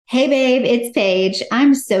Hey, babe, it's Paige.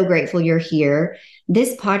 I'm so grateful you're here.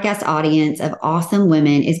 This podcast audience of awesome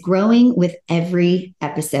women is growing with every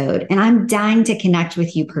episode, and I'm dying to connect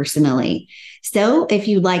with you personally. So if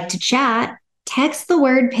you'd like to chat, text the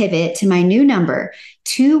word pivot to my new number,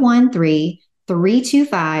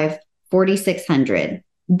 213-325-4600.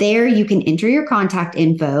 There you can enter your contact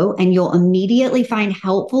info and you'll immediately find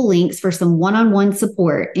helpful links for some one-on-one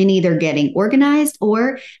support in either getting organized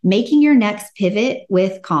or making your next pivot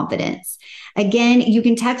with confidence. Again, you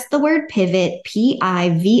can text the word pivot,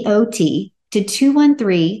 PIVOT, to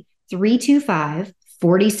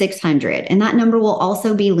 213-325-4600. And that number will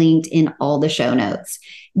also be linked in all the show notes.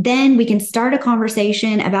 Then we can start a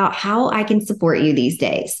conversation about how I can support you these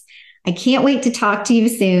days. I can't wait to talk to you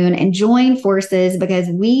soon and join forces because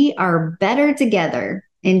we are better together.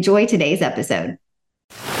 Enjoy today's episode.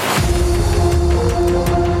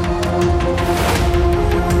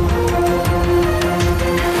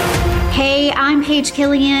 Hey, I'm Paige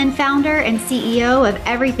Killian, founder and CEO of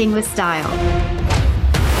Everything with Style.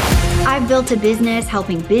 I've built a business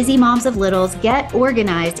helping busy moms of littles get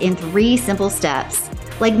organized in 3 simple steps.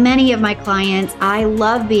 Like many of my clients, I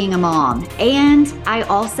love being a mom, and I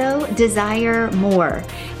also desire more.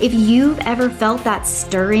 If you've ever felt that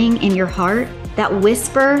stirring in your heart, that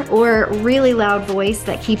whisper or really loud voice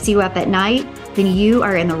that keeps you up at night, then you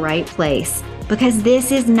are in the right place, because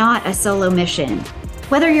this is not a solo mission.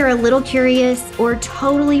 Whether you're a little curious or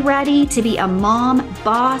totally ready to be a mom,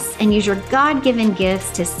 boss, and use your God-given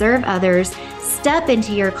gifts to serve others, step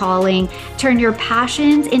into your calling, turn your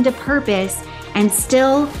passions into purpose, and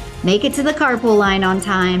still make it to the carpool line on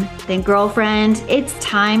time, then girlfriend, it's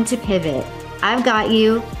time to pivot. I've got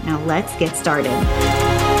you. Now let's get started.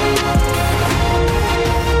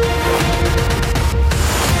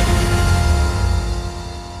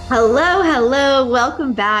 Hello.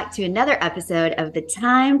 Welcome back to another episode of the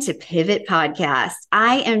Time to Pivot podcast.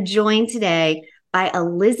 I am joined today by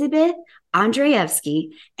Elizabeth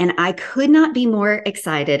Andreyevskiy, and I could not be more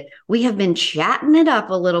excited. We have been chatting it up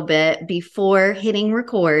a little bit before hitting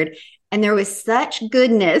record, and there was such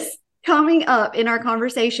goodness coming up in our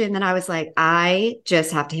conversation that I was like, I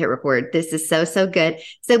just have to hit record. This is so good.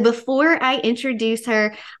 So before I introduce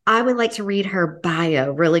her, I would like to read her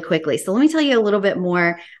bio really quickly. So let me tell you a little bit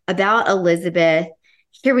more about Elizabeth.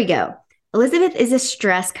 Here we go. Elizabeth is a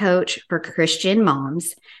stress coach for Christian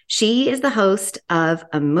moms. She is the host of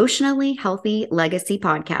Emotionally Healthy Legacy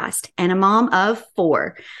podcast and a mom of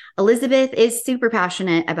 4. Elizabeth is super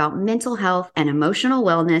passionate about mental health and emotional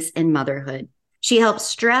wellness in motherhood. She helps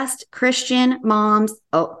stressed Christian moms,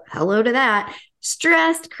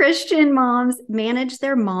 stressed Christian moms manage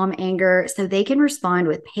their mom anger so they can respond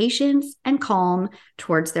with patience and calm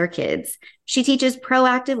towards their kids. She teaches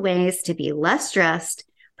proactive ways to be less stressed,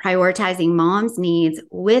 prioritizing mom's needs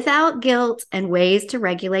without guilt, and ways to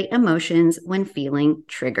regulate emotions when feeling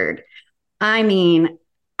triggered. Elizabeth,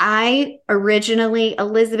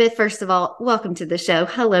 first of all, welcome to the show.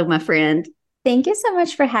 Hello, my friend. Thank you so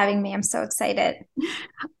much for having me. I'm so excited.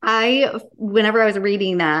 Whenever I was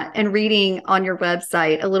reading that and reading on your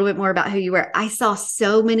website a little bit more about who you were, I saw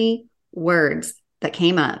so many words that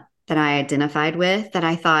came up that I identified with that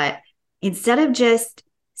I thought, instead of just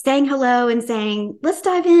saying hello and saying, let's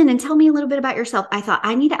dive in and tell me a little bit about yourself, I thought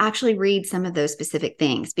I need to actually read some of those specific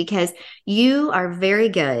things because you are very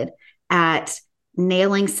good at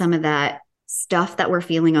nailing some of that stuff that we're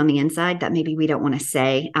feeling on the inside that maybe we don't want to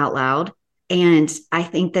say out loud. And I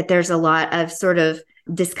think that there's a lot of sort of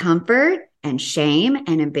discomfort and shame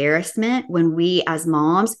and embarrassment when we as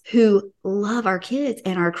moms who love our kids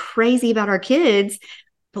and are crazy about our kids,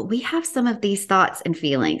 but we have some of these thoughts and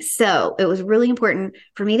feelings. So it was really important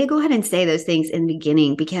for me to go ahead and say those things in the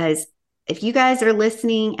beginning, because if you guys are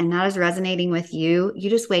listening and that is resonating with you, you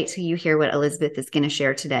just wait till you hear what Elizabeth is going to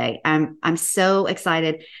share today. I'm so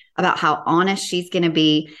excited about how honest she's going to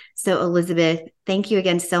be. So Elizabeth, thank you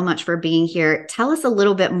again so much for being here. Tell us a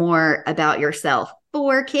little bit more about yourself.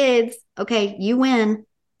 4 kids. Okay, you win.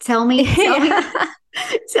 Tell me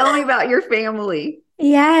about your family.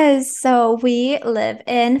 Yes. So we live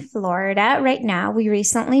in Florida right now. We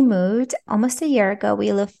recently moved almost a year ago.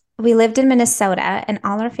 We lived in Minnesota and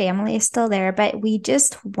all our family is still there, but we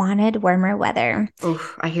just wanted warmer weather.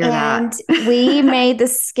 Oh, I hear that. And we made the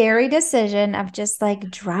scary decision of just like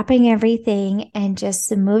dropping everything and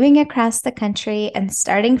just moving across the country and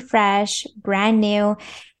starting fresh, brand new.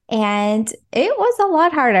 And it was a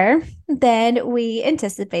lot harder than we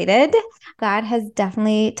anticipated. God has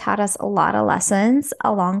definitely taught us a lot of lessons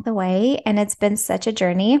along the way, and it's been such a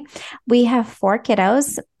journey. We have four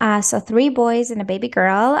kiddos, so three boys and a baby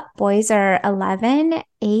girl. Boys are 11,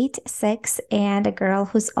 8, 6, and a girl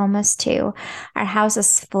who's almost 2. Our house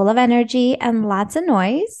is full of energy and lots of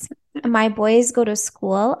noise. My boys go to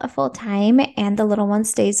school full time, and the little one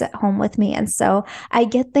stays at home with me. And so I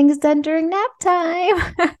get things done during nap time,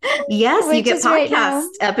 Yes, you which get is right podcast now.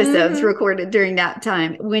 episodes Hmm. recorded during nap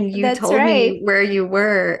time. When you That's told me right. where you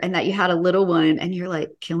were and that you had a little one, and you're like,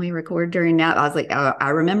 can we record during nap? I was like, oh, I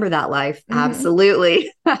remember that life. Hmm.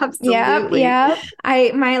 Absolutely. Yep, Absolutely. yep.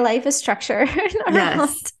 My life is structured Yes. around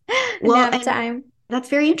Well, nap and time. that's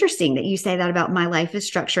very interesting that you say that about my life is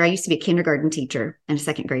structure. I used to be a kindergarten teacher and a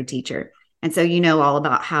second grade teacher. And so you know all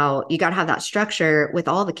about how you got to have that structure with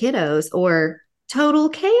all the kiddos or total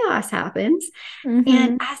chaos happens.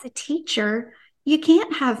 And Hmm. as a teacher, you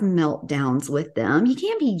can't have meltdowns with them. You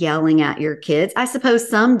can't be yelling at your kids. I suppose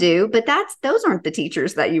some do, but those aren't the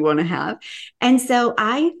teachers that you want to have. And so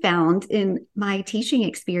I found in my teaching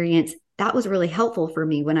experience that was really helpful for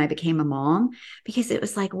me when I became a mom because it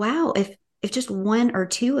was like, wow, if just one or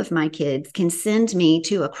two of my kids can send me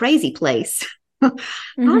to a crazy place, how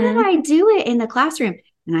did Hmm. I do it in the classroom?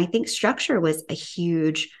 And I think structure was a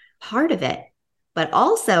huge part of it. But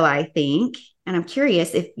also, I think, and I'm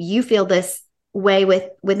curious if you feel this way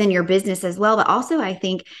within your business as well, but also I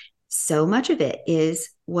think so much of it is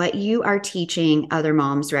what you are teaching other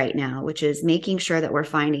moms right now, which is making sure that we're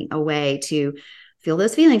finding a way to feel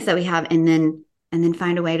those feelings that we have and then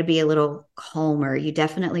find a way to be a little calmer. You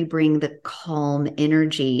definitely bring the calm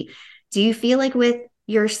energy. Do you feel like with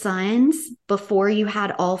your sons before you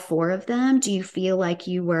had all four of them, do you feel like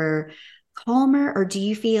you were calmer or do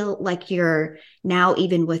you feel like you're now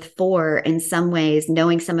even with four in some ways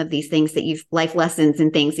knowing some of these things that you've life lessons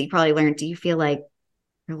and things that you probably learned, do you feel like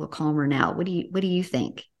you're a little calmer now? What do you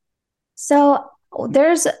think? So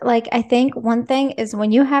there's like, I think one thing is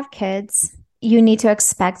when you have kids, you need to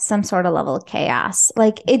expect some sort of level of chaos.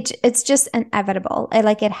 Like it's just inevitable.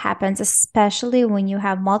 It happens, especially when you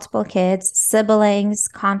have multiple kids, siblings,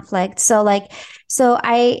 conflict. So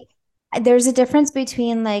there's a difference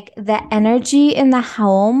between like the energy in the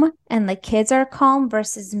home and the kids are calm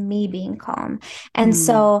versus me being calm. And Mm,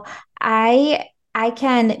 so I I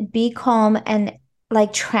can be calm and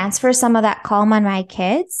like transfer some of that calm on my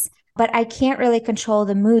kids, but I can't really control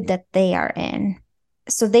the mood that they are in.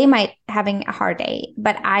 So they might having a hard day,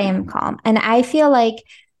 but I am calm. And I feel like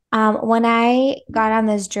when I got on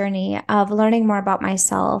this journey of learning more about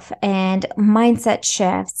myself and mindset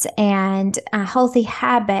shifts and healthy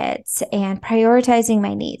habits and prioritizing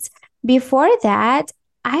my needs, before that,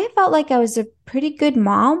 I felt like I was a pretty good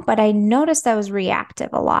mom, but I noticed I was reactive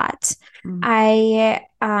a lot. mm, I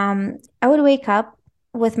would wake up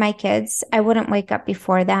with my kids. I wouldn't wake up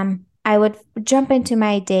before them. I would jump into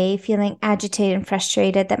my day feeling agitated and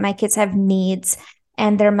frustrated that my kids have needs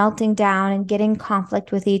and they're melting down and getting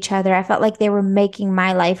conflict with each other. I felt like they were making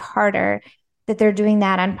my life harder, that they're doing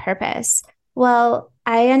that on purpose. Well,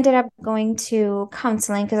 I ended up going to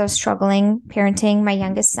counseling because I was struggling parenting my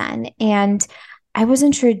youngest son. And I was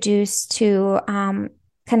introduced to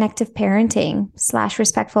connective parenting slash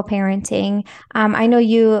respectful parenting. I know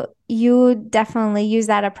you definitely use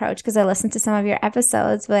that approach because I listened to some of your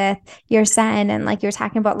episodes with your son and like you're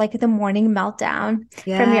talking about like the morning meltdown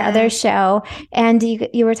from your other yes. show. And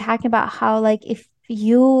you were talking about how like if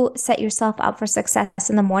you set yourself up for success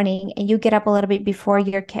in the morning and you get up a little bit before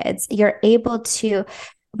your kids, you're able to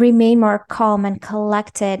remain more calm and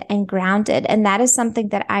collected and grounded. And that is something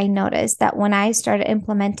that I noticed that when I started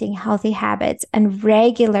implementing healthy habits and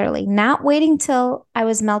regularly, not waiting till I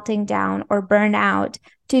was melting down or burn out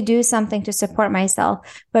to do something to support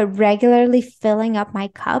myself, but regularly filling up my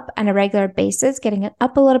cup on a regular basis, getting it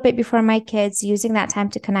up a little bit before my kids, using that time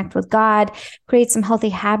to connect with God, create some healthy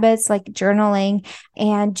habits like journaling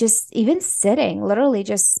and just even sitting, literally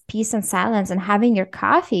just peace and silence and having your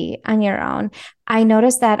coffee on your own. I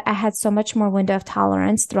noticed that I had so much more window of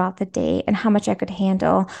tolerance throughout the day and how much I could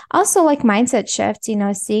handle. Also, like mindset shifts,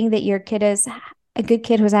 seeing that your kid is a good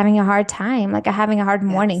kid who's having a hard time, like having a hard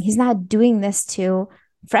morning. Yes. He's not doing this to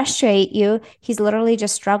frustrate you. He's literally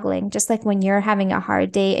just struggling. Just like when you're having a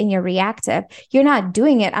hard day and you're reactive, you're not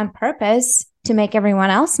doing it on purpose to make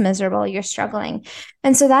everyone else miserable. You're struggling.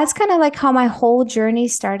 And so that's kind of like how my whole journey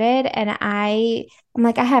started. And I'm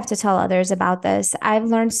like, I have to tell others about this. I've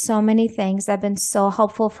learned so many things that have been so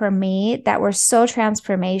helpful for me that were so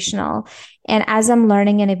transformational. And as I'm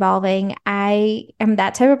learning and evolving, I am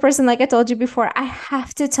that type of person, like I told you before, I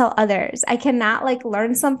have to tell others. I cannot like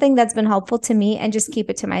learn something that's been helpful to me and just keep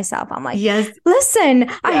it to myself. I'm like, Yes. listen,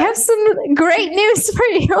 I Yes. have some great news for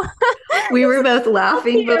you. We were both Help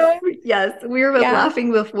laughing before. you. Yes, we were both Yeah.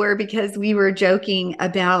 laughing before because we were joking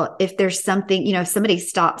about if there's something, if somebody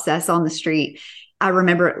stops us on the street. I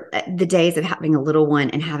remember the days of having a little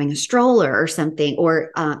one and having a stroller or something,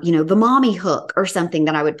 or, the mommy hook or something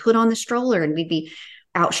that I would put on the stroller, and we'd be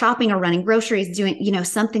out shopping or running groceries, doing,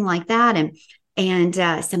 something like that. And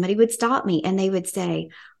somebody would stop me and they would say,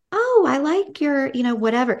 "Oh, I like your,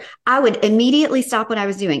 whatever." I would immediately stop what I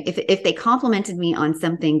was doing. If they complimented me on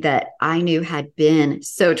something that I knew had been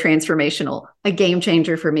so transformational, a game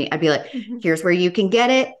changer for me, I'd be like, Mhm. "Here's where you can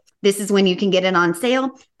get it. This is when you can get it on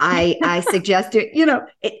sale. I suggest it."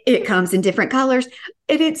 It comes in different colors.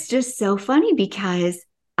 And it's just so funny because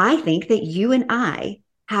I think that you and I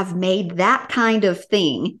have made that kind of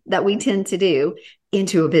thing that we tend to do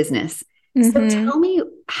into a business. So Mhm. tell me,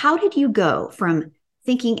 how did you go from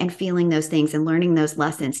thinking and feeling those things and learning those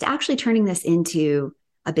lessons to actually turning this into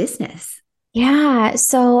a business? Yeah.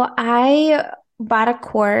 So I bought a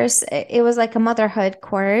course. It was like a motherhood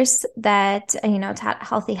course that, taught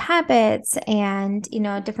healthy habits and,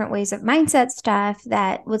 different ways of mindset stuff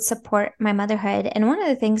that would support my motherhood. And one of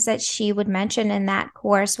the things that she would mention in that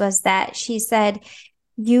course was that she said,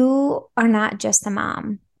 you are not just a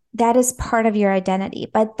mom. That is part of your identity,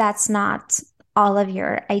 but that's not all of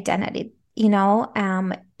your identity.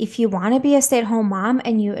 If you want to be a stay-at-home mom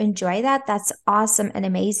and you enjoy that, that's awesome and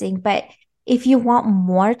amazing. But if you want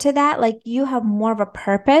more to that, like you have more of a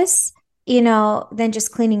purpose, than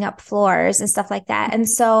just cleaning up floors and stuff like that. And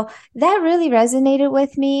so that really resonated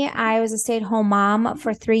with me. I was a stay-at-home mom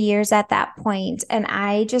for 3 years at that point, and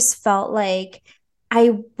I just felt like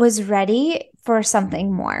I was ready for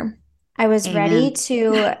something more. I was ready Amen.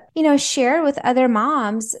 to, share with other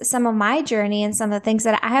moms some of my journey and some of the things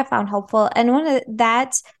that I have found helpful. And one of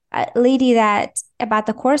that lady that I bought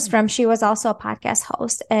the course from, she was also a podcast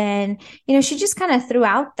host. And, she just kind of threw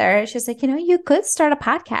out there, she's like, you could start a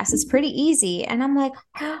podcast. It's pretty easy. And I'm like,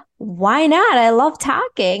 why not? I love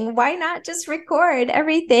talking. Why not just record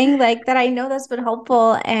everything like that I know that's been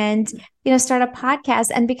helpful and, start a podcast?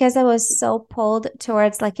 And because I was so pulled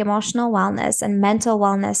towards like emotional wellness and mental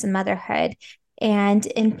wellness and motherhood and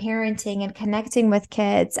in parenting and connecting with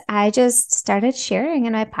kids, I just started sharing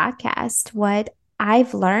in my podcast what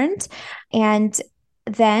I've learned. And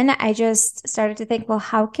then I just started to think, well,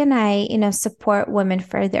 how can I, support women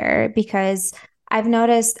further? Because I've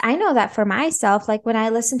noticed, I know that for myself, like when I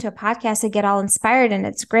listen to a podcast, I get all inspired and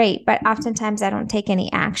it's great, but oftentimes I don't take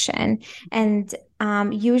any action. And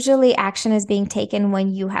usually action is being taken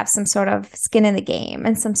when you have some sort of skin in the game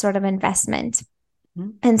and some sort of investment.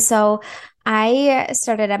 Mhm. And so I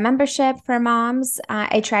started a membership for moms.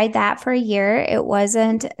 I tried that for a year. It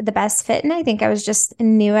wasn't the best fit. And I think I was just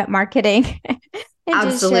new at marketing and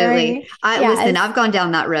just Absolutely. sharing. I Yeah. listen, I've gone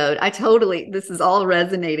down that road. This is all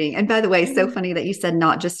resonating. And by the way, so funny that you said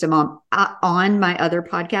not just a mom. On my other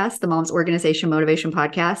podcast, the Mom's Organization Motivation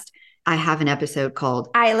Podcast, I have an episode called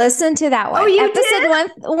I listened to that Oh, one. you Episode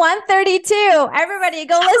did? 132. Everybody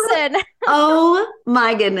go listen. Oh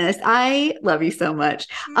my goodness. I love you so much.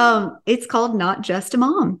 It's called Not Just a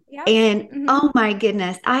Mom. Yep. And Mhm. oh my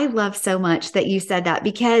goodness, I love so much that you said that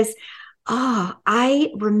because I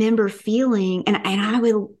remember feeling, and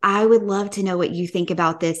I would love to know what you think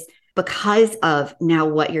about this because of now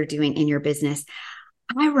what you're doing in your business.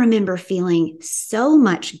 I remember feeling so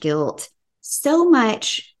much guilt, so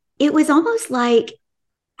much. It was almost like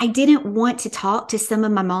I didn't want to talk to some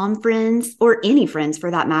of my mom friends or any friends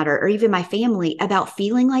for that matter, or even my family about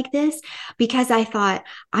feeling like this because I thought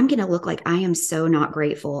I'm going to look like I am so not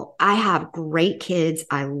grateful. I have great kids.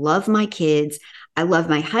 I love my kids. I love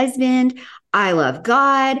my husband. I love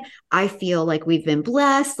God. I feel like we've been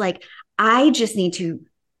blessed. Like I just need to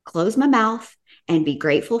close my mouth and be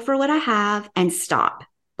grateful for what I have and stop.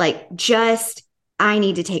 Like just, I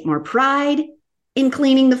need to take more pride in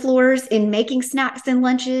cleaning the floors, in making snacks and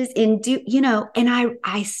lunches, and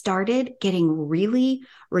I started getting really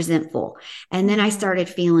resentful. And then I Mhm. started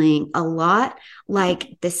feeling a lot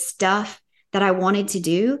like the stuff that I wanted to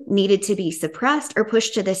do needed to be suppressed or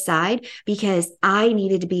pushed to the side because I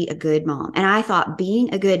needed to be a good mom. And I thought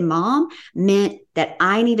being a good mom meant that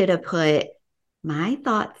I needed to put my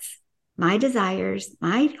thoughts my desires,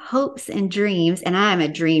 my hopes and dreams. And I'm a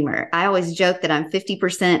dreamer. I always joke that I'm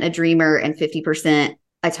 50% a dreamer and 50%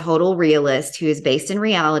 a total realist who is based in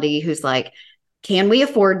reality, who's like, can we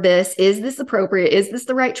afford this? Is this appropriate? Is this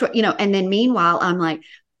the right choice? And then meanwhile, I'm like,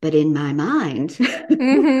 but in my mind,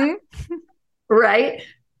 Mm-hmm. right?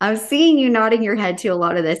 I'm seeing you nodding your head to a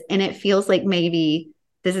lot of this, and it feels like maybe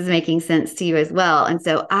this is making sense to you as well. And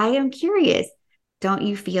so I am curious, don't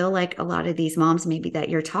you feel like a lot of these moms, maybe that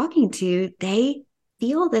you're talking to, they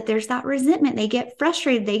feel that there's that resentment? They get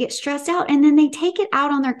frustrated, they get stressed out, and then they take it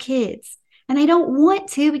out on their kids. And they don't want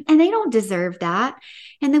to, and they don't deserve that.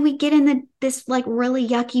 And then we get in this like really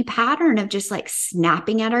yucky pattern of just like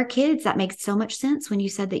snapping at our kids. That makes so much sense when you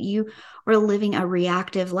said that you were living a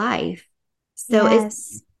reactive life. So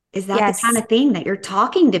Yes. is that the kind Yes. of thing that you're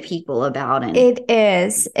talking to people about? And It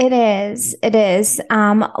is. It is. It is.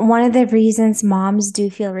 One of the reasons moms do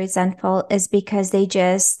feel resentful is because they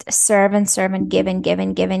just serve and serve and give and give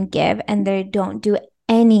and give and give, and they don't do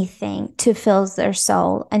anything to fill their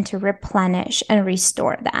soul and to replenish and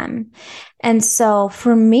restore them. And so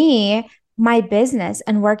for me, my business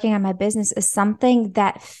and working on my business is something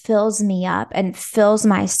that fills me up and fills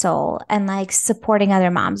my soul, and like supporting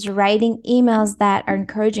other moms, writing emails that are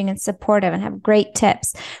encouraging and supportive and have great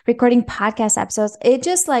tips, recording podcast episodes. It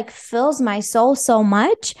just like fills my soul so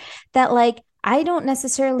much that like I don't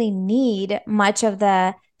necessarily need much of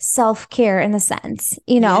the self-care in the sense,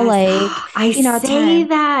 yes, like, I say time.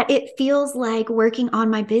 that it feels like working on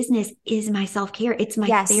my business is my self care. It's my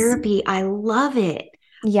Yes. therapy. I love it.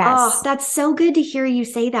 Oh, Yes. that's so good to hear you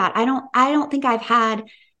say that. I don't think I've had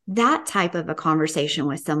that type of a conversation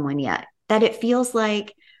with someone yet. That it feels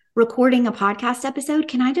like recording a podcast episode.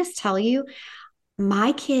 Can I just tell you,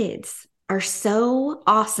 my kids are so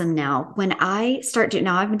awesome now. When I start doing,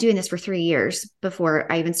 now I've been doing this for 3 years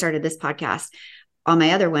before I even started this podcast on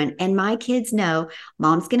my other one. And my kids know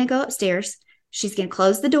mom's going to go upstairs. She's going to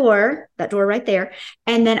close the door, that door right there.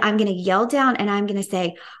 And then I'm going to yell down and I'm going to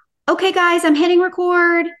say, okay, guys, I'm hitting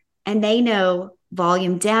record. And they know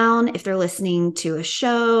volume down if they're listening to a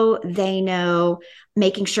show. They know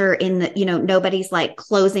making sure in the, nobody's like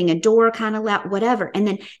closing a door kind of loud, whatever. And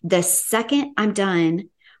then the second I'm done,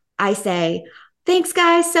 I say, thanks,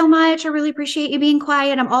 guys, so much. I really appreciate you being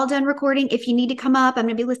quiet. I'm all done recording. If you need to come up, I'm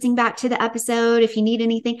going to be listening back to the episode. If you need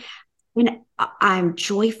anything, and I'm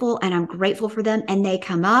joyful and I'm grateful for them. And they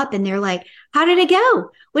come up and they're like, how did it go?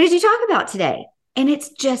 What did you talk about today? And it's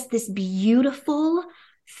just this beautiful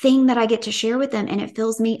thing that I get to share with them, and it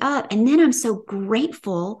fills me up. And then I'm so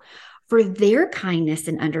grateful for their kindness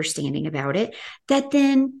and understanding about it, that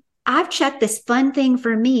then I've checked this fun thing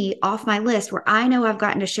for me off my list where I know I've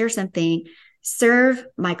gotten to share something, serve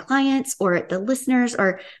my clients or the listeners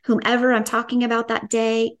or whomever I'm talking about that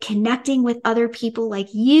day, connecting with other people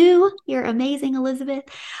like you. You're amazing, Elizabeth.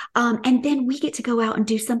 And then we get to go out and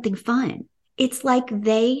do something fun. It's like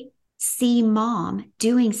they see mom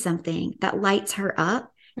doing something that lights her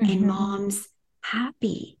up, and Mm-hmm. mom's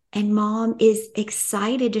happy and mom is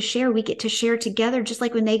excited to share. We get to share together, just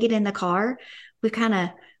like when they get in the car. We've kind of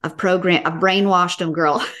I've brainwashed them,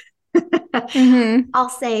 girl. Mm-hmm. I'll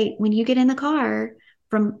say, when you get in the car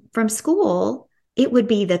from school, it would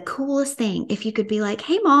be the coolest thing if you could be like,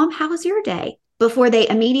 hey mom, how was your day? Before they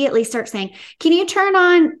immediately start saying, can you turn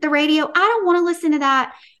on the radio? I don't want to listen to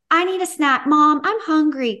that. I need a snack. Mom, I'm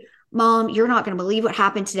hungry. Mom, you're not going to believe what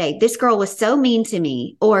happened today. This girl was so mean to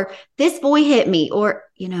me, or this boy hit me, or,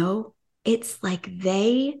 it's like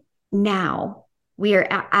now we are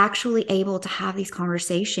actually able to have these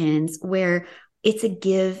conversations where it's a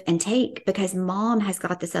give and take because mom has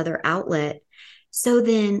got this other outlet. So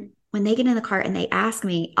then when they get in the car and they ask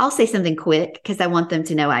me, I'll say something quick because I want them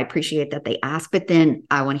to know I appreciate that they ask, but then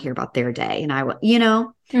I want to hear about their day. And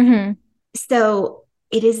Mm-hmm. so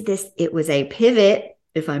it was a pivot,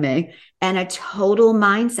 if I may, and a total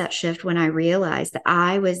mindset shift when I realized that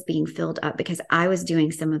I was being filled up because I was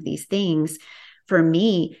doing some of these things for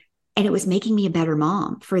me, and it was making me a better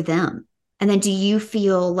mom for them. And then do you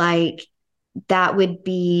feel like that would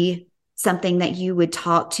be something that you would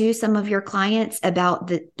talk to some of your clients about,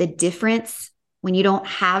 the difference when you don't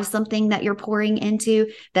have something that you're pouring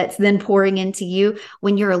into that's then pouring into you,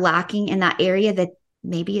 when you're lacking in that area, that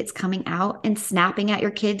maybe it's coming out and snapping at your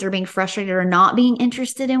kids or being frustrated or not being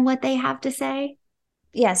interested in what they have to say?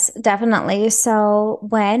 Yes, definitely. So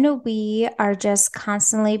when we are just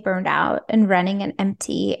constantly burned out and running and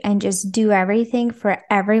empty and just do everything for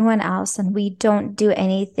everyone else, and we don't do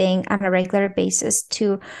anything on a regular basis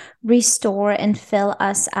to restore and fill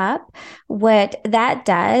us up, what that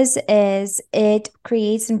does is it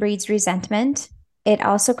creates and breeds resentment. it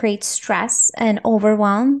also creates stress and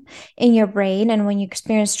overwhelm in your brain. And when you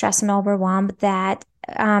experience stress and overwhelm, that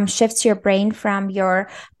shifts your brain from your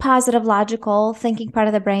positive, logical thinking part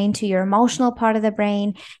of the brain to your emotional part of the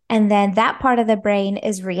brain. And then that part of the brain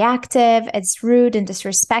is reactive, it's rude and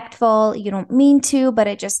disrespectful. You don't mean to, but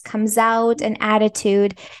it just comes out an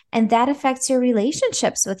attitude. And that affects your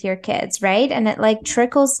relationships with your kids, right? And it like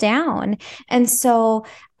trickles down. And so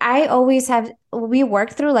I always have, we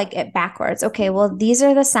work through like it backwards. Okay, well, these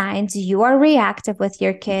are the signs. You are reactive with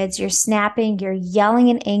your kids. You're snapping, you're yelling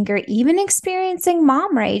in anger, even experiencing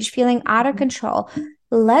mom rage, feeling out of control.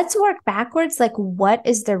 Let's work backwards. Like, what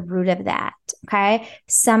is the root of that? Okay.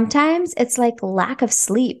 Sometimes it's like lack of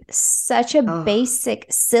sleep, such a Oh, basic,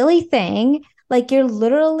 silly thing. Like, you're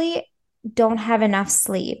literally don't have enough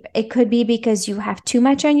sleep. It could be because you have too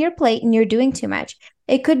much on your plate and you're doing too much.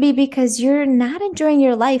 It could be because you're not enjoying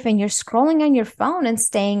your life and you're scrolling on your phone and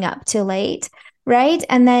staying up too late, right?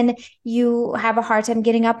 And then you have a hard time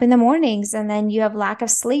getting up in the mornings and then you have lack of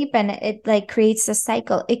sleep and it like creates a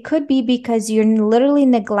cycle. It could be because you're literally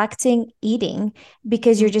neglecting eating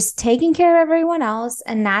because you're just taking care of everyone else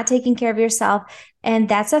and not taking care of yourself. And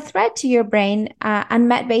that's a threat to your brain,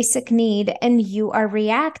 unmet basic need, and you are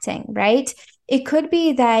reacting, right? It could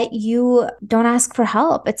be that you don't ask for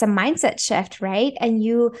help. It's a mindset shift, right? And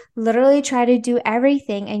you literally try to do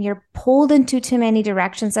everything and you're pulled into too many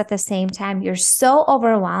directions at the same time. You're so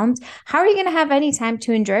overwhelmed. How are you going to have any time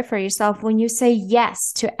to enjoy for yourself when you say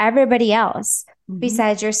yes to everybody else mhm.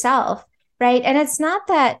 besides yourself, right? And it's not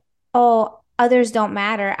that, oh, others don't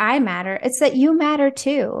matter. I matter. It's that you matter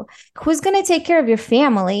too. Who's going to take care of your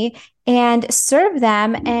family and serve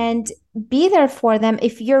them and be there for them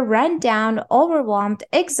if you're run down, overwhelmed,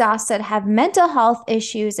 exhausted, have mental health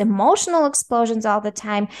issues, emotional explosions all the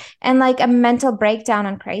time, and like a mental breakdown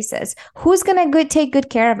and crisis? Who's going to take good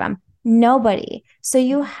care of them? Nobody. So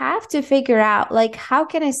you have to figure out like, how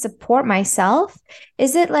can I support myself?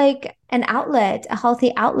 Is it like an outlet, a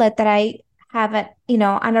healthy outlet that I have it,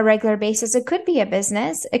 on a regular basis? It could be a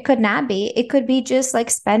business. It could not be. It could be just like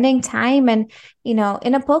spending time and, in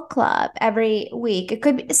a book club every week. It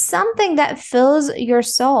could be something that fills your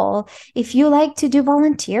soul. If you like to do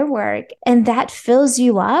volunteer work and that fills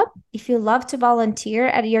you up, if you love to volunteer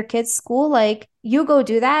at your kid's school, like you go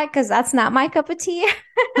do that because that's not my cup of tea.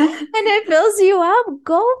 And it fills you up,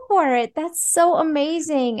 go for it. That's so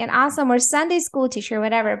amazing and awesome. Or Sunday school teacher,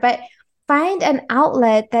 whatever. But find an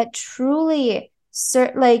outlet that truly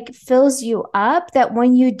like fills you up, that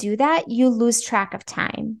when you do that you lose track of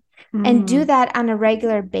time, and do Mm. that on a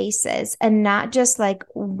regular basis and not just like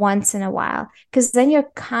once in a while, because then you're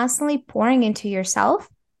constantly pouring into yourself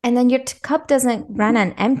and then your cup doesn't run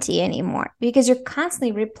on empty anymore because you're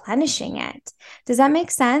constantly replenishing it. Does that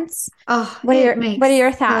make sense? Oh, what are it your what are makes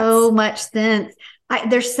your thoughts? so much sense.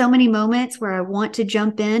 There's so many moments where I want to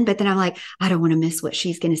jump in, but then I'm like, I don't want to miss what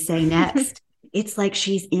she's going to say next. It's like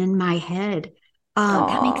she's in my head.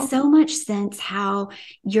 That makes Oh. so much sense how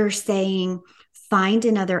you're saying find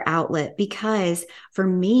another outlet. Because for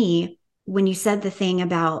me, when you said the thing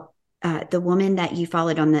about the woman that you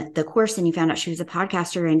followed on the course and you found out she was a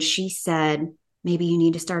podcaster and she said, maybe you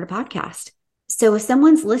need to start a podcast. So if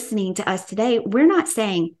someone's listening to us today, we're not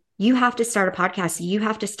saying you have to start a podcast, you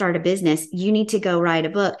have to start a business, you need to go write a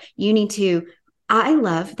book, you need to. I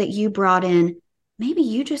love that you brought in, maybe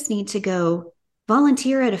you just need to go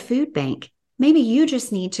volunteer at a food bank. Maybe you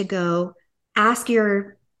just need to go ask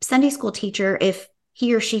your Sunday school teacher if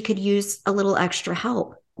he or she could use a little extra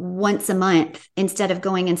help once a month instead of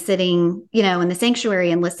going and sitting, in the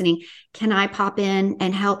sanctuary and listening. Can I pop in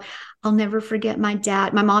and help? I'll never forget my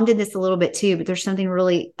dad. My mom did this a little bit too, but there's something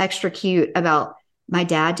really extra cute about my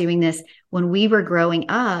dad doing this. When we were growing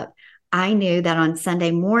up, I knew that on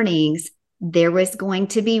Sunday mornings, there was going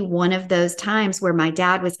to be one of those times where my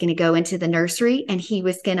dad was going to go into the nursery and he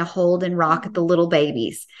was going to hold and rock the little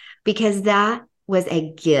babies, because that was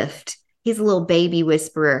a gift. He's a little baby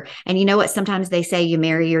whisperer. And you know what? Sometimes they say you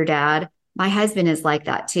marry your dad. My husband is like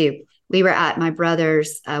that too. We were at my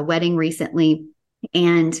brother's wedding recently,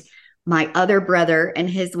 and my other brother and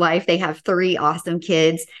his wife, they have three awesome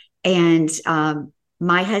kids. And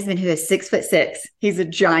my husband, who is 6'6", he's a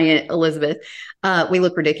giant, Elizabeth. We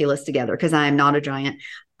look ridiculous together because I am not a giant.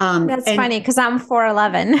 That's And funny because I'm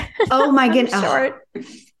 4'11". oh my I'm goodness. Oh, short.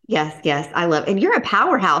 yes, yes. I love, and you're a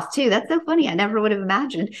powerhouse too. That's so funny. I never would have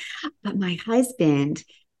imagined. But my husband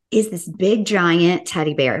is this big giant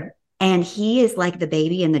teddy bear, and he is like the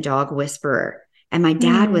baby and the dog whisperer. And my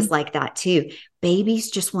dad was Mm. like that too. Babies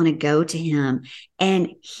just want to go to him. And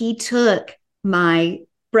he took my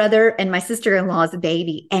brother and my sister-in-law's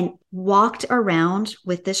baby and walked around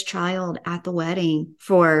with this child at the wedding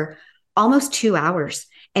for almost 2 hours.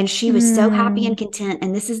 And she was so happy and Mm, content.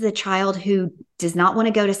 And this is the child who does not want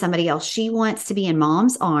to go to somebody else. She wants to be in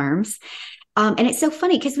mom's arms. And it's so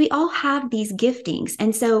funny because we all have these giftings.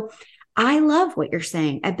 And so I love what you're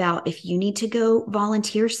saying about if you need to go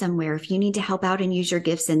volunteer somewhere, if you need to help out and use your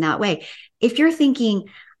gifts in that way. If you're thinking,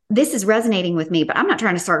 this is resonating with me, but I'm not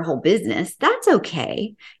trying to start a whole business, that's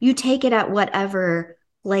okay. You take it at whatever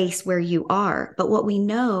place where you are. But what we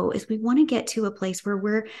know is we want to get to a place where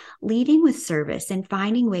we're leading with service and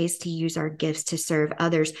finding ways to use our gifts to serve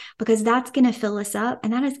others, because that's going to fill us up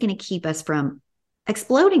and that is going to keep us from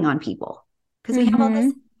exploding on people because we have all this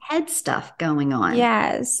mm-hmm. head stuff going on.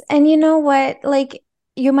 Yes. And you know what? Like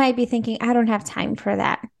you might be thinking, I don't have time for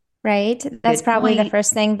that, right? That's Good probably the point.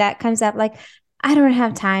 first thing that comes up. Like, I don't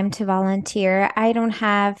have time to volunteer. I don't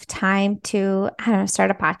have time to, I don't know, start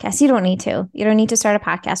a podcast. You don't need to. You don't need to start a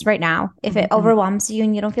podcast right now. If it Mhm. overwhelms you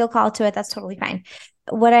and you don't feel called to it, that's totally fine.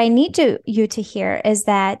 What I need you to hear is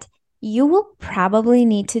that you will probably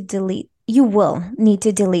need to delete you will need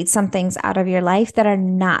to delete some things out of your life that are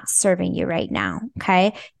not serving you right now.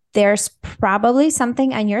 Okay. There's probably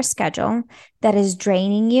something on your schedule that is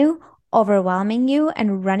draining you, overwhelming you,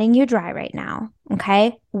 and running you dry right now.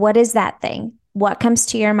 Okay. What is that thing? What comes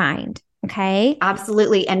to your mind? Okay.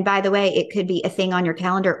 Absolutely. And by the way, it could be a thing on your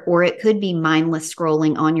calendar, or it could be mindless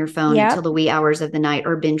scrolling on your phone until Yep. the wee hours of the night,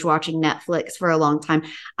 or binge watching Netflix for a long time.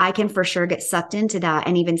 I can for sure get sucked into that.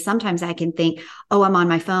 And even sometimes I can think, oh, I'm on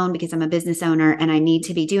my phone because I'm a business owner and I need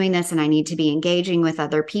to be doing this and I need to be engaging with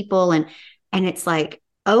other people. And it's like,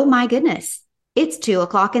 oh my goodness, it's 2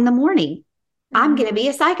 o'clock in the morning. I'm going to be Mm-hmm.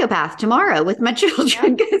 a psychopath tomorrow with my children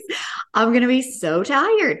Yep. because I'm going to be so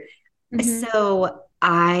tired. Mm-hmm. So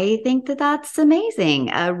I think that that's amazing.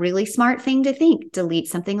 A really smart thing to think. Delete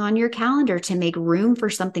something on your calendar to make room for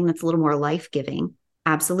something that's a little more life giving.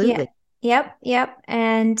 Yeah. Absolutely. Yep. Yep.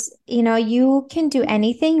 And, you can do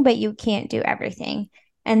anything, but you can't do everything.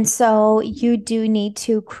 And so you do need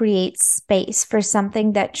to create space for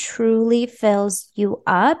something that truly fills you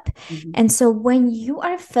up. Mhm. And so when you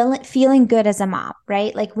are feeling good as a mom,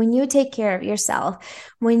 right? Like when you take care of yourself,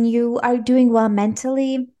 when you are doing well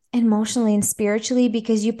mentally, emotionally, and spiritually,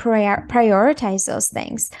 because you prioritize those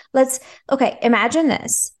things. Okay, imagine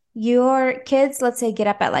this. Your kids, let's say, get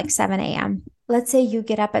up at like 7 a.m. Let's say you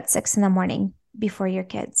get up at 6 in the morning before your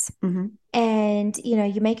kids Mhm. and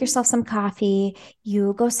you make yourself some coffee,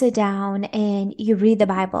 you go sit down and you read the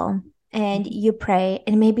Bible and Mhm. you pray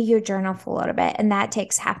and maybe you journal for a little bit and that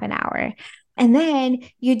takes half an hour. And then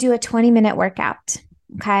you do a 20-minute workout.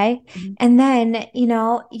 Okay. Mhm. And then,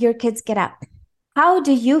 your kids get up. How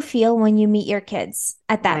do you feel when you meet your kids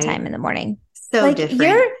at that Right. time in the morning? So Like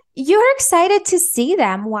different. you're excited to see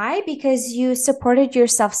them. Why? Because you supported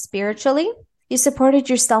yourself spiritually, you supported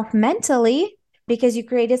yourself mentally because you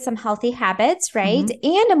created some healthy habits, right? Mhm.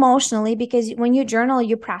 And emotionally, because when you journal,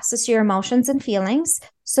 you process your emotions and feelings.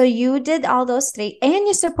 So you did all those three and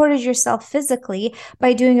you supported yourself physically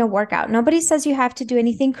by doing a workout. Nobody says you have to do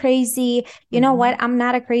anything crazy. You know what? Mhm. I'm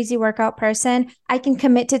not a crazy workout person. I can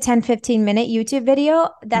commit to 10, 15-minute YouTube video.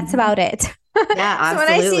 That's Mhm. about it. Yeah, So when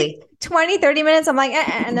I see absolutely. 20, 30 minutes, I'm like,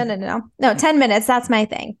 no, no, no, no. No, 10 minutes. That's my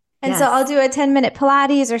thing. And so I'll Yes. do a 10-minute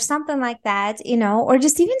Pilates or something like that, or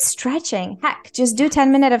just even stretching. Heck, just do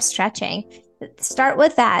 10 minutes of stretching. Start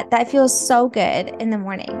with that. That feels so good in the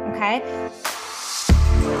morning. Okay.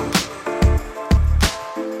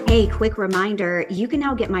 Hey, quick reminder, you can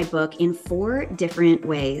now get my book in 4 different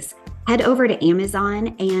ways. Head over to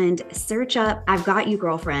Amazon and search up I've Got You,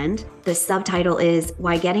 Girlfriend. The subtitle is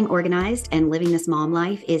Why Getting Organized and Living This Mom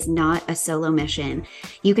Life is Not a Solo Mission.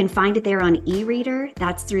 You can find it there on e-reader,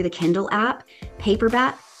 that's through the Kindle app,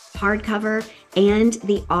 paperback, hardcover, and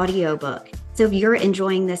the audiobook. So if you're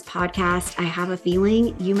enjoying this podcast, I have a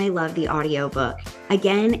feeling you may love the audiobook.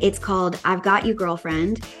 Again, it's called I've Got You,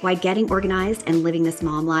 Girlfriend, Why Getting Organized and Living This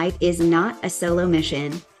Mom Life is Not a Solo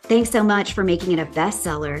Mission. Thanks so much for making it a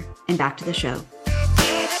bestseller, and back to the show.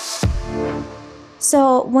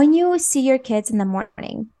 So when you see your kids in the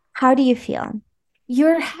morning, how do you feel?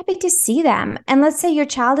 You're happy to see them. And let's say your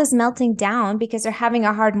child is melting down because they're having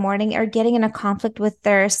a hard morning or getting in a conflict with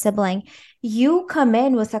their sibling. You come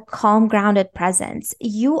in with a calm, grounded presence.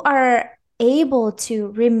 You are able to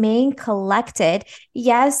remain collected.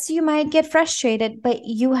 Yes, you might get frustrated, but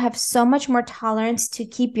you have so much more tolerance to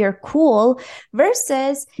keep your cool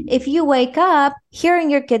versus if you wake up hearing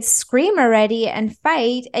your kids scream already and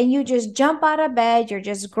fight and you just jump out of bed, you're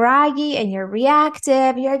just groggy and you're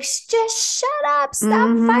reactive. You're like, just shut up, stop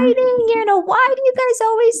Mm-hmm. fighting. Why do you guys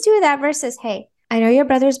always do that? Versus, hey, I know your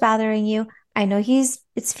brother's bothering you. I know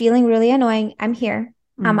it's feeling really annoying. I'm here.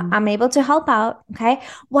 Mhm. I'm able to help out. Okay.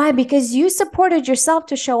 Why? Because you supported yourself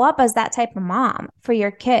to show up as that type of mom for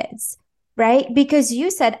your kids, right? Because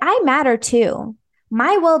you said, I matter too.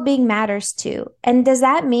 My well being matters too. And does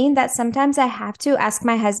that mean that sometimes I have to ask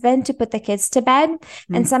my husband to put the kids to bed?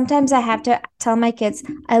 And Mhm. sometimes I have to tell my kids,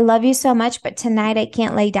 I love you so much, but tonight I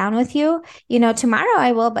can't lay down with you. Tomorrow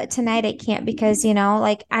I will, but tonight I can't because,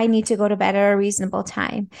 like I need to go to bed at a reasonable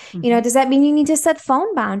time. Mhm. Does that mean you need to set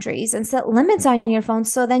phone boundaries and set limits on your phone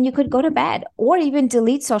so then you could go to bed or even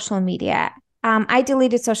delete social media? I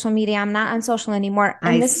deleted social media. I'm not on social anymore.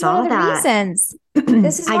 I And this is one of saw the that. reasons.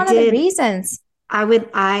 This is I one of the did. reasons.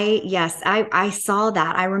 Yes, I saw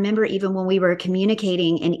that. I remember even when we were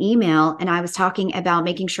communicating in email and I was talking about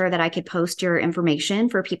making sure that I could post your information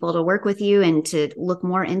for people to work with you and to look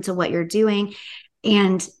more into what you're doing.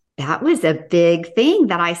 And that was a big thing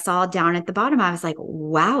that I saw down at the bottom. I was like,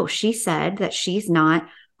 wow, she said that she's not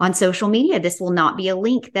on social media. This will not be a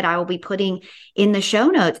link that I will be putting in the show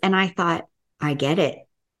notes. And I thought, I get it.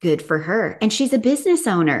 Good for her. And she's a business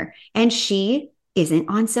owner and she isn't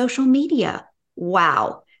on social media.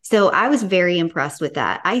 Wow. So I was very impressed with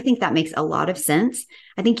that. I think that makes a lot of sense.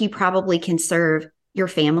 I think you probably can serve your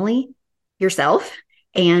family, yourself,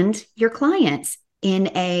 and your clients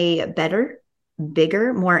in a better,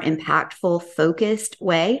 bigger, more impactful, focused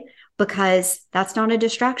way because that's not a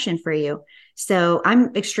distraction for you. So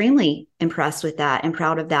I'm extremely impressed with that and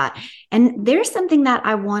proud of that. And there's something that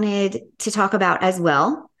I wanted to talk about as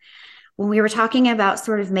well when we were talking about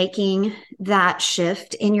sort of making that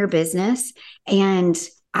shift in your business. And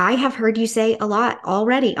I have heard you say a lot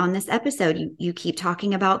already on this episode. You keep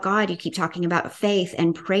talking about God, you keep talking about faith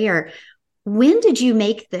and prayer. When did you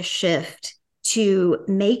make the shift to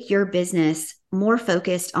make your business more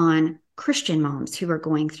focused on Christian moms who are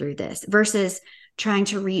going through this versus trying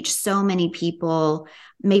to reach so many people,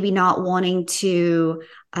 maybe not wanting to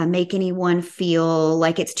make anyone feel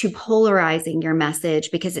like it's too polarizing your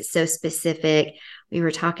message because it's so specific? We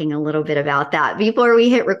were talking a little bit about that before we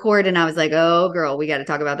hit record, and I was like, oh, girl, we got to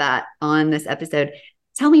talk about that on this episode.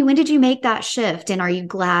 Tell me, when did you make that shift? And are you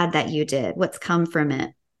glad that you did? What's come from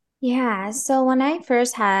it? Yeah. So when I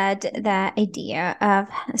first had the idea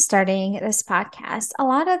of starting this podcast, a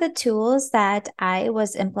lot of the tools that I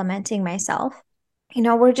was implementing myself,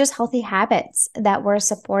 were just healthy habits that were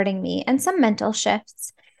supporting me and some mental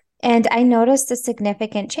shifts. And I noticed a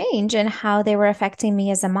significant change in how they were affecting me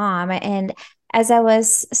as a mom. And as I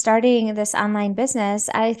was starting this online business,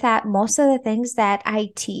 I thought most of the things that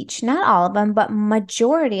I teach, not all of them, but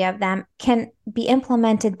majority of them can be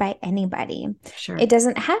implemented by anybody. It Sure.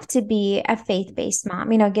 doesn't have to be a faith-based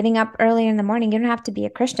mom, getting up early in the morning. You don't have to be a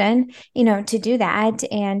Christian, to do that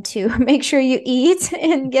and to make sure you eat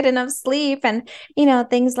and get enough sleep and,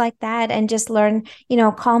 things like that. And just learn,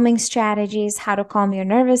 calming strategies, how to calm your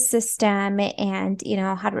nervous system and,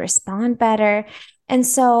 how to respond better. And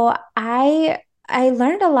so I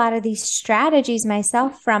learned a lot of these strategies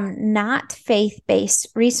myself from not faith-based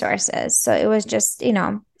resources. So it was just,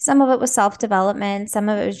 some of it was self-development, some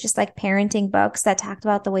of it was just like parenting books that talked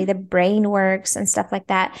about the way the brain works and stuff like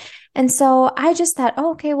that. And so I just thought,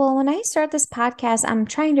 oh, okay, well, when I start this podcast, I'm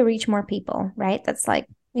trying to reach more people, right? That's like,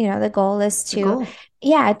 the goal is The to, goal.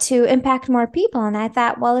 yeah, to impact more people. And I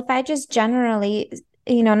thought, well, if I just generally,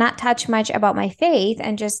 not touch much about my faith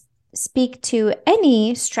and just speak to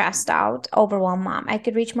any stressed out, overwhelmed mom, I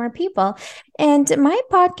could reach more people. And my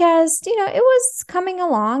podcast, it was coming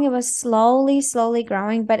along. It was slowly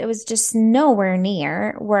growing, but it was just nowhere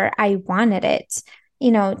near where I wanted it,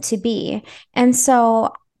 to be. And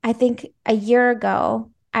so I think a year ago,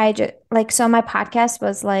 I just like, so my podcast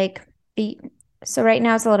was like, so right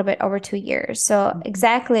now it's a little bit over 2 years. So Mhm.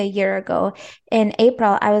 exactly a year ago in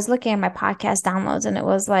April, I was looking at my podcast downloads and it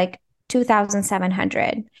was like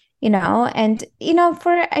 2,700, and,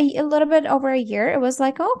 for a little bit over a year, it was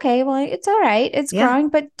like, okay, well, it's all right. It's Yeah. growing,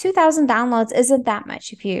 but 2,000 downloads isn't that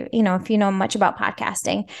much if you know much about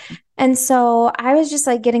podcasting. And so I was just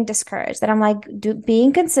like getting discouraged that I'm like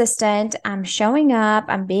being consistent. I'm showing up.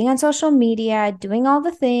 I'm being on social media, doing all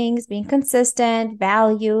the things, being consistent,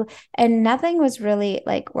 value, and nothing was really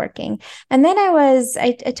like working. And then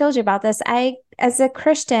I told you about this. As a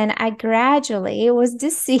Christian, I gradually was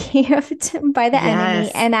deceived by the enemy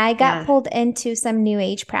Yes. and I got Yeah. pulled into some new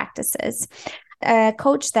age practices. A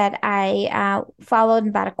coach that I followed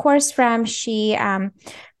and bought a course from,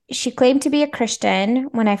 she claimed to be a Christian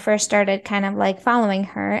when I first started kind of like following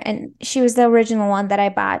her. And she was the original one that I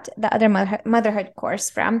bought the other motherhood course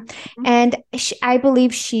from. And I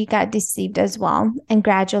believe she got deceived as well and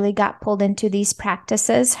gradually got pulled into these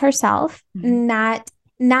practices herself, not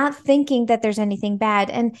thinking that there's anything bad.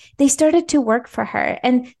 And they started to work for her.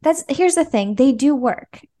 And here's the thing, they do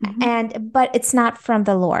work. But it's not from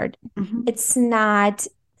the Lord. It's not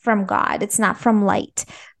from God. It's not from light,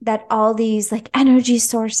 that all these like energy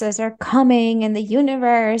sources are coming in the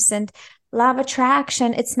universe and law of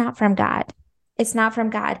attraction. It's not from God. It's not from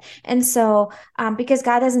God. And so, because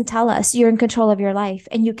God doesn't tell us you're in control of your life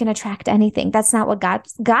and you can attract anything. That's not what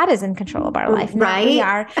God is in control of our life. Not we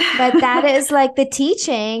are. But that is like the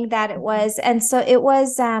teaching that it was. And so it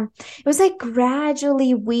was like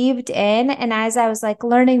gradually weaved in. And as I was like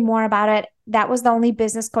learning more about it, that was the only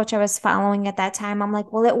business coach I was following at that time. I'm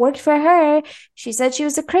like, well, it worked for her. She said she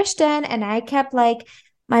was a Christian. And I kept like,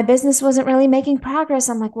 my business wasn't really making progress.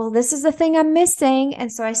 I'm like, well, this is the thing I'm missing. And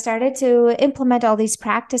so I started to implement all these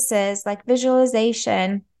practices like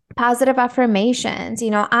visualization, positive affirmations,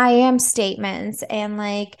 I am statements, and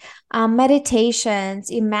like meditations,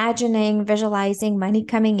 imagining, visualizing money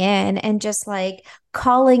coming in, and just like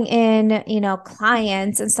calling in,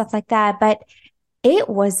 clients and stuff like that. But it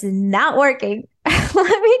was not working.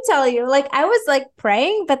 Let me tell you, like I was like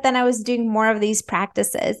praying, but then I was doing more of these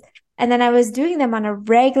practices. And then I was doing them on a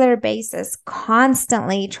regular basis,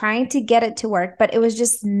 constantly trying to get it to work, but it was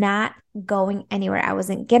just not going anywhere. I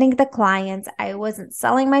wasn't getting the clients. I wasn't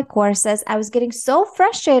selling my courses. I was getting so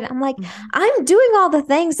frustrated. I'm like, I'm doing all the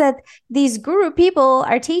things that these guru people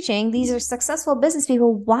are teaching. These are successful business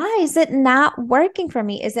people. Why is it not working for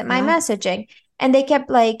me? Is it my messaging? And they kept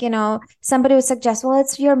like, somebody would suggest, well,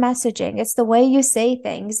 it's your messaging. It's the way you say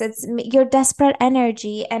things. It's your desperate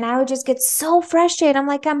energy. And I would just get so frustrated. I'm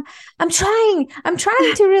like, I'm trying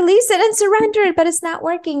to release it and surrender it, but it's not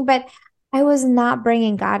working. But I was not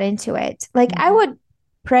bringing God into it. Like I would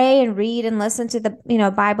pray and read and listen to the,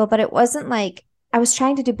 Bible, but it wasn't like I was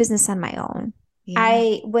trying to do business on my own.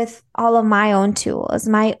 With all of my own tools,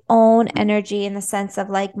 my own energy, in the sense of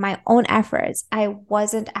like my own efforts, I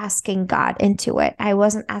wasn't asking God into it. I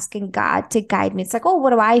wasn't asking God to guide me. It's like, oh, what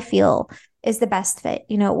do I feel is the best fit?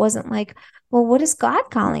 It wasn't like, well, what is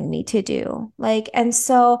God calling me to do? Like, and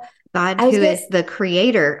so God, who is the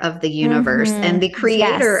creator of the universe and the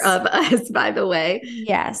creator of us, by the way.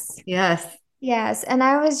 Yes. Yes. And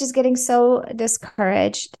I was just getting so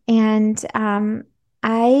discouraged. And,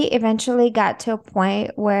 I eventually got to a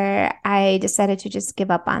point where I decided to just give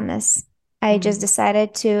up on this. I just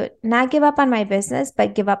decided to not give up on my business,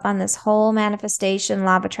 but give up on this whole manifestation,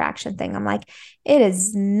 law of attraction thing. I'm like, it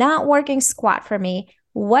is not working squat for me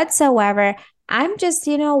whatsoever. I'm just,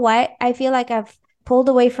 what? I feel like I've pulled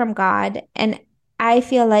away from God, and I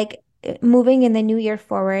feel like moving in the new year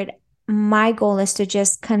forward, my goal is to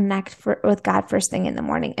just connect with God first thing in the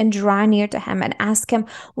morning and draw near to him and ask him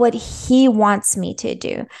what he wants me to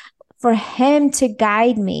do, for him to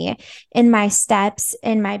guide me in my steps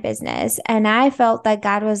in my business. And I felt that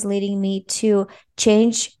God was leading me to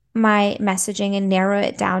change my messaging and narrow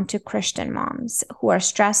it down to Christian moms who are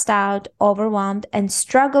stressed out, overwhelmed, and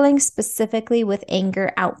struggling specifically with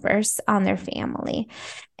anger outbursts on their family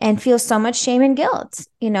and feel so much shame and guilt,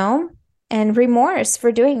 and remorse for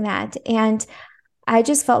doing that. And I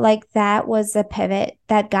just felt like that was the pivot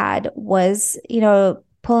that God was,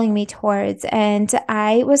 pulling me towards. And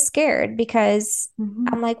I was scared because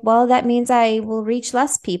I'm like, well, that means I will reach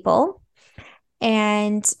less people.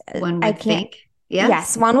 And one would I can't think.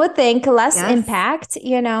 Yes, one would think less impact,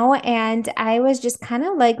 and I was just kind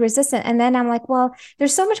of like resistant. And then I'm like, well,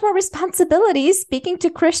 there's so much more responsibility speaking to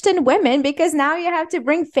Christian women, because now you have to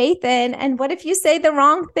bring faith in. And what if you say the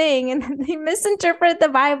wrong thing and they misinterpret the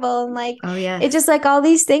Bible? And like, it just like all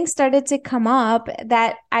these things started to come up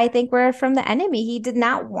that I think were from the enemy. He did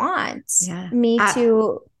not want me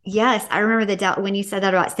to. Yes, I remember the doubt when you said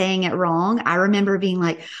that about saying it wrong. I remember being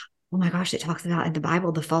like, oh my gosh, it talks about in the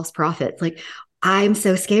Bible, the false prophets. Like, I'm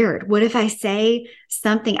so scared. What if I say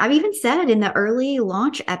something? I've even said in the early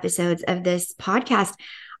launch episodes of this podcast,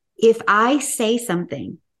 if I say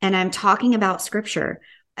something and I'm talking about scripture,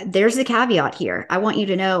 there's a caveat here. I want you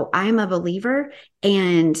to know I'm a believer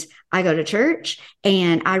and I go to church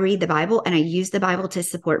and I read the Bible and I use the Bible to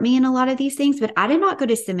support me in a lot of these things, but I did not go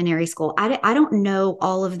to seminary school. I don't know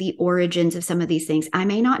all of the origins of some of these things. I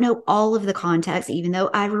may not know all of the context, even though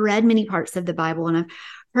I've read many parts of the Bible and I've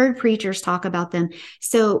heard preachers talk about them.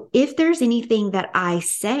 So if there's anything that I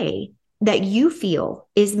say that you feel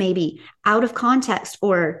is maybe out of context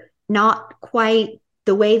or not quite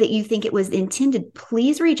the way that you think it was intended,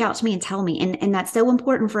 please reach out to me and tell me. And that's so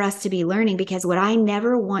important for us to be learning, because what I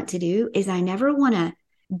never want to do is I never want to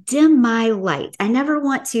dim my light. I never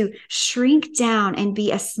want to shrink down and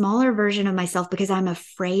be a smaller version of myself because I'm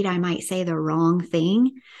afraid I might say the wrong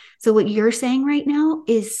thing. So what you're saying right now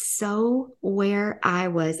is so where I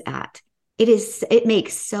was at. It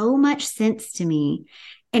makes so much sense to me.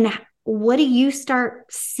 And what do you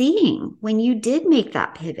start seeing when you did make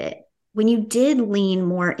that pivot? When you did lean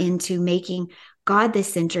more into making God the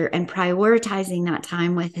center and prioritizing that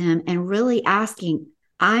time with him and really asking,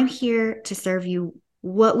 I'm here to serve you.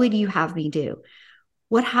 What would you have me do?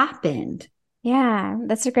 What happened? Yeah,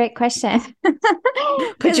 that's a great question.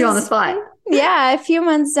 Put you on the spot. Yeah, a few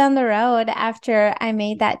months down the road after I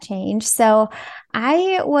made that change. So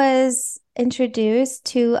I was introduced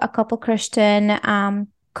to a couple Christian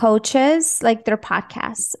coaches, like their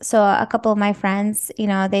podcasts. So a couple of my friends,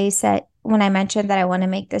 they said, when I mentioned that I want to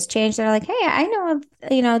make this change, they're like, hey, I know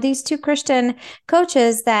of, these two Christian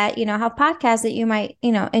coaches that, have podcasts that you might,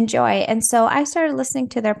 enjoy. And so I started listening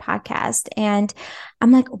to their podcast, and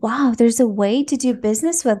I'm like, wow, there's a way to do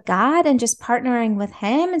business with God and just partnering with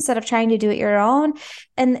him instead of trying to do it your own.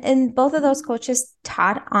 And both of those coaches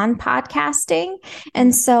taught on podcasting.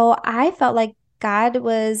 And so I felt like God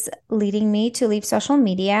was leading me to leave social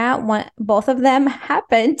media. Both of them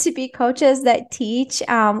happen to be coaches that teach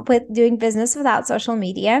with doing business without social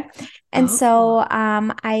media. And so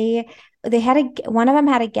one of them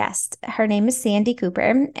had a guest. Her name is Sandy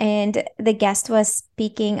Cooper, and the guest was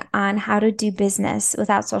speaking on how to do business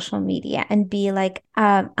without social media and be like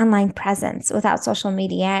online presence without social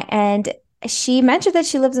media. And she mentioned that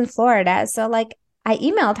she lives in Florida. So like, I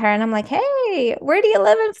emailed her and I'm like, hey, where do you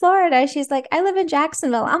live in Florida? She's like, I live in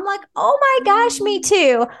Jacksonville. I'm like, oh my gosh, me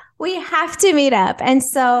too. We have to meet up. And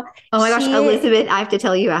so, oh my gosh, Elizabeth, I have to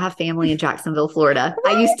tell you, I have family in Jacksonville, Florida.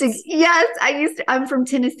 I'm from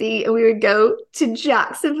Tennessee, and we would go to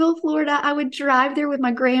Jacksonville, Florida. I would drive there with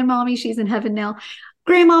my grandmommy. She's in heaven now.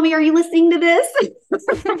 Grandmommy, are you listening to this?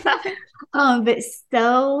 But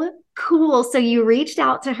so cool. So you reached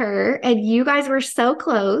out to her and you guys were so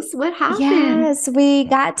close. What happened? Yes, we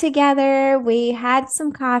got together, we had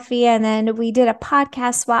some coffee, and then we did a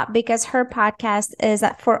podcast swap because her podcast is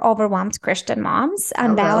for overwhelmed Christian moms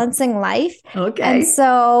on balancing life. Okay. And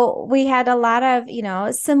so we had a lot of,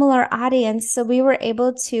 similar audience. So we were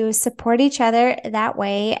able to support each other that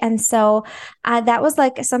way. And so that was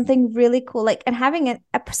like something really cool. Like, and having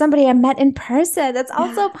somebody I met in person that's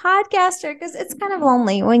also a podcaster, because it's kind of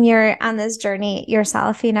lonely when you're on this journey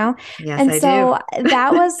yourself, Yes, and I so do.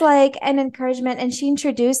 that was like an encouragement. And she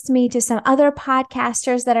introduced me to some other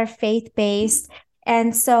podcasters that are faith-based.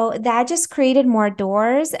 And so that just created more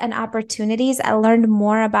doors and opportunities. I learned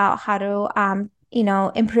more about how to,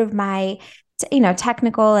 improve my,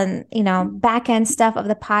 technical and, back end stuff of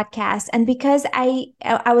the podcast. And because I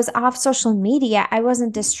was off social media, I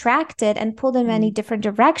wasn't distracted and pulled in many different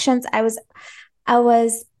directions. I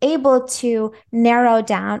was able to narrow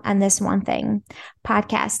down on this one thing,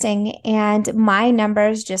 podcasting, and my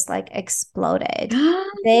numbers just like exploded.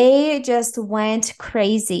 They just went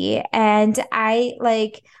crazy. And I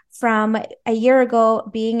like, from a year ago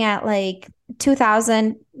being at like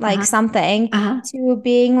 2,000 something to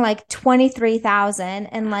being like 23,000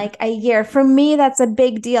 in like a year. For me, that's a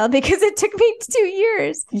big deal because it took me 2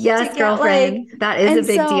 years. Yes, girlfriend. That is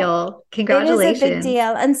a big deal. Congratulations. It is a big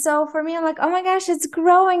deal. And so for me, I'm like, oh my gosh, it's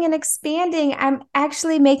growing and expanding. I'm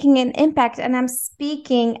actually making an impact, and I'm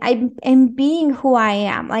speaking, I'm being who I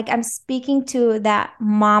am. Like, I'm speaking to that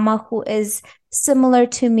mama who is similar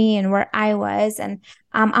to me and where I was. And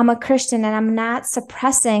I'm a Christian, and I'm not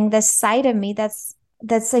suppressing this side of me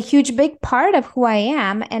that's a huge big part of who I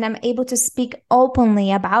am, and I'm able to speak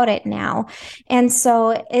openly about it now. And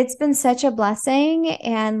so it's been such a blessing,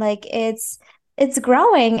 and like it's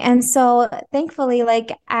growing. And so thankfully,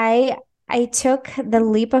 like I took the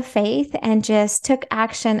leap of faith and just took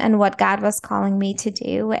action on what God was calling me to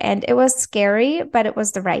do. And it was scary, but it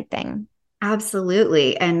was the right thing.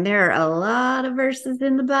 Absolutely. And there are a lot of verses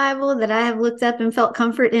in the Bible that I have looked up and felt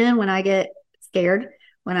comfort in when I get scared,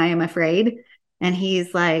 when I am afraid. And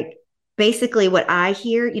he's like, basically what I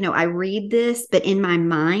hear, I read this, but in my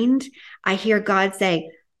mind, I hear God say,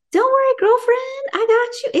 don't worry, girlfriend, I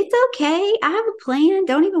got you. It's okay. I have a plan.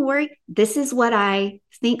 Don't even worry. This is what I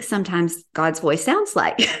think sometimes God's voice sounds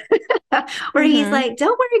like, where he's like,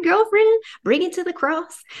 don't worry, girlfriend, bring it to the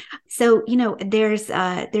cross. So,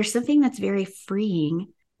 there's something that's very freeing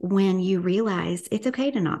when you realize it's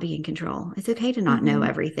okay to not be in control. It's okay to not know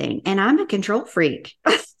everything. And I'm a control freak.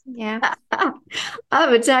 Yeah. I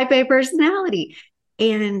have a type A personality.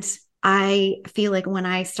 And I feel like when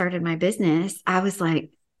I started my business, I was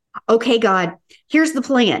like, okay, God, here's the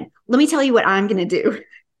plan. Let me tell you what I'm going to do.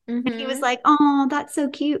 And he was Mm-hmm. like, oh, that's so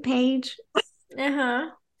cute, Paige. Uh-huh.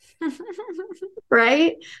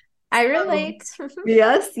 Right? I So, relate.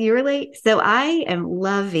 yes, you relate. So I am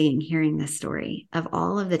loving hearing this story of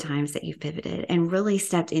all of the times that you've pivoted and really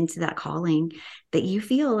stepped into that calling that you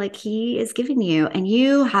feel like he is giving you. And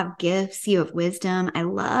you have gifts, you have wisdom. I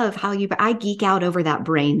love how I geek out over that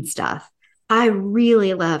brain stuff. I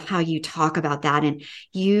really love how you talk about that and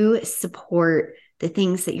you support the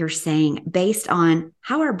things that you're saying based on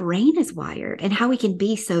how our brain is wired and how we can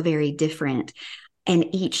be so very different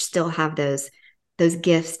and each still have those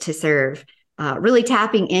gifts to serve, really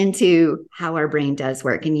tapping into how our brain does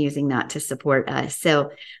work and using that to support us.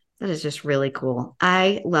 So that is just really cool.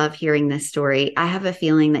 I love hearing this story. I have a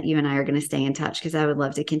feeling that you and I are going to stay in touch because I would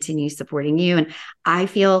love to continue supporting you. And I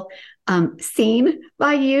feel seen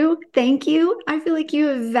by you. Thank you. I feel like you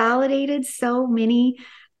have validated so many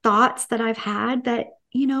thoughts that I've had that,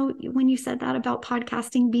 when you said that about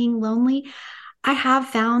podcasting being lonely, I have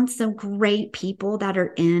found some great people that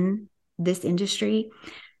are in this industry,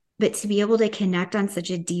 but to be able to connect on such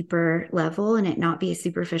a deeper level and it not be a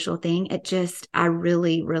superficial thing, I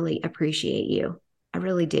really, really appreciate you. I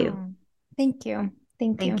really do. Oh, thank you.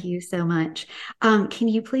 Thank Thank you. you so much. Can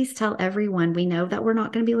you please tell everyone, we know that we're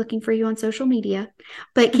not going to be looking for you on social media,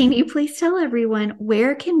 but can you please tell everyone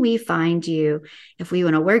where can we find you if we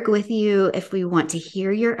want to work with you, if we want to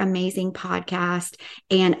hear your amazing podcast?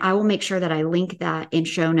 And I will make sure that I link that in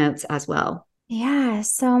show notes as well. Yeah,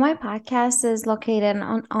 so my podcast is located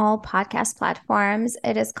on all podcast platforms.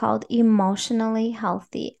 It is called Emotionally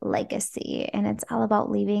Healthy Legacy, and it's all about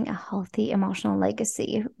leaving a healthy emotional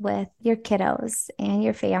legacy with your kiddos and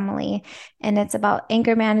your family. And it's about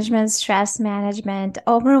anger management, stress management,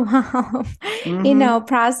 overwhelm, Mm-hmm.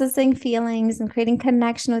 processing feelings and creating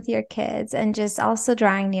connection with your kids and just also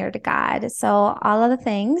drawing near to God. So all of the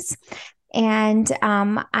things. And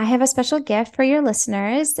I have a special gift for your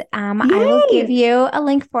listeners. I will give Yay! you a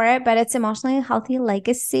link for it, but it's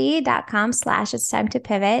emotionallyhealthylegacy.com/ it's time to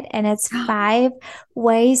pivot. And it's 5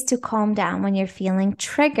 ways to calm down when you're feeling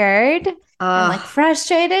triggered and like Uh,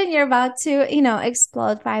 frustrated. You're about to,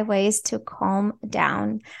 explode. 5 ways to calm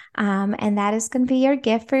down. And that is going to be your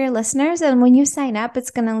gift for your listeners. And when you sign up,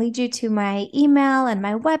 it's going to lead you to my email and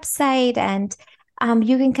my website. And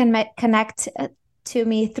you can connect to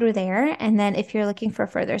me through there. And then if you're looking for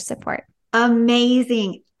further support.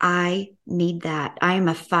 Amazing. I need that. I am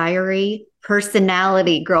a fiery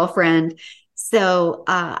personality, girlfriend. So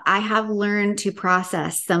I have learned to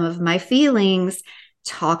process some of my feelings,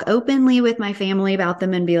 talk openly with my family about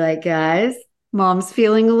them, and be like, guys, mom's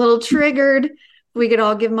feeling a little triggered. We could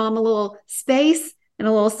all give mom a little space and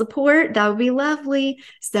a little support. That would be lovely.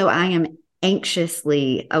 So I am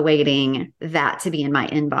anxiously awaiting that to be in my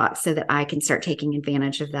inbox so that I can start taking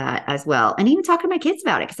advantage of that as well. And even talking to my kids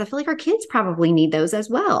about it because I feel like our kids probably need those as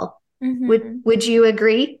well. Mm-hmm. Would you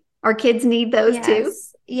agree? Our kids need those too?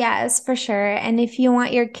 Yes, yes, for sure. And if you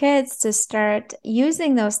want your kids to start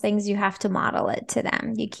using those things, you have to model it to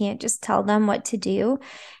them. You can't just tell them what to do,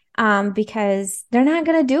 because they're not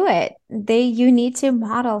going to do it. You need to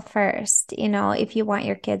model first, if you want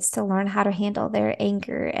your kids to learn how to handle their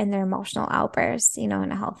anger and their emotional outbursts, in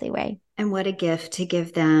a healthy way. And what a gift to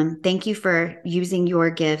give them. Thank you for using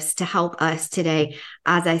your gifts to help us today.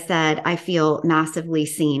 As I said, I feel massively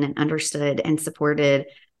seen and understood and supported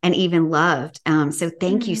and even loved. So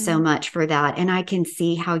thank you so Mm-hmm. much for that. And I can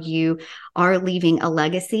see how you are leaving a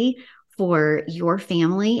legacy for your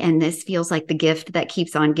family. And this feels like the gift that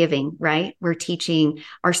keeps on giving, right? We're teaching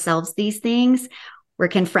ourselves these things. We're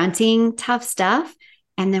confronting tough stuff.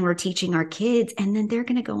 And then we're teaching our kids. And then they're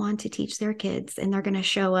going to go on to teach their kids and they're going to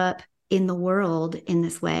show up in the world in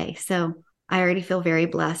this way. So I already feel very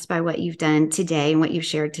blessed by what you've done today and what you've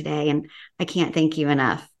shared today. And I can't thank you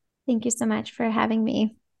enough. Thank you so much for having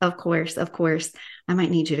me. Of course, of course. I might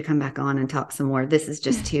need you to come back on and talk some more. This is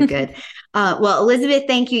just too good. Well, Elizabeth,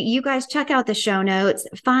 thank you. You guys check out the show notes.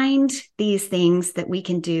 Find these things that we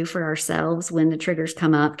can do for ourselves when the triggers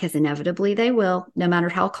come up, because inevitably they will, no matter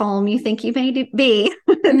how calm you think you may be,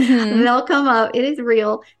 Mm-hmm. they'll come up. It is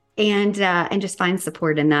real. And just find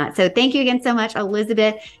support in that. So thank you again so much,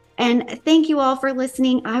 Elizabeth. And thank you all for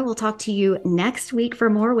listening. I will talk to you next week for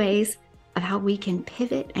more ways of how we can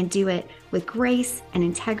pivot and do it with grace and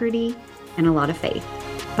integrity and a lot of faith.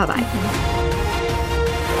 Bye-bye.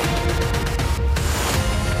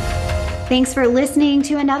 Thanks for listening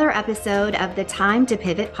to another episode of the Time to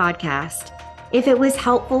Pivot podcast. If it was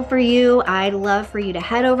helpful for you, I'd love for you to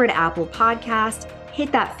head over to Apple Podcast,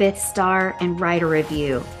 hit that 5th star, and write a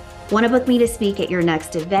review. Want to book me to speak at your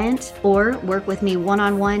next event or work with me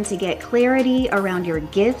one-on-one to get clarity around your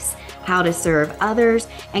gifts, how to serve others,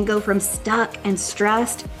 and go from stuck and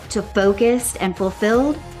stressed to focused and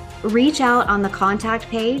fulfilled? Reach out on the contact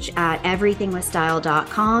page at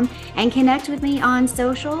everythingwithstyle.com and connect with me on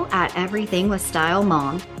social at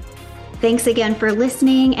everythingwithstylemom. Thanks again for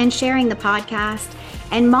listening and sharing the podcast.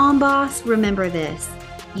 And Mom Boss, remember this: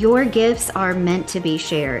 your gifts are meant to be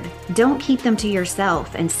shared. Don't keep them to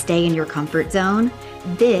yourself and stay in your comfort zone.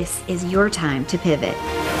 This is your time to pivot.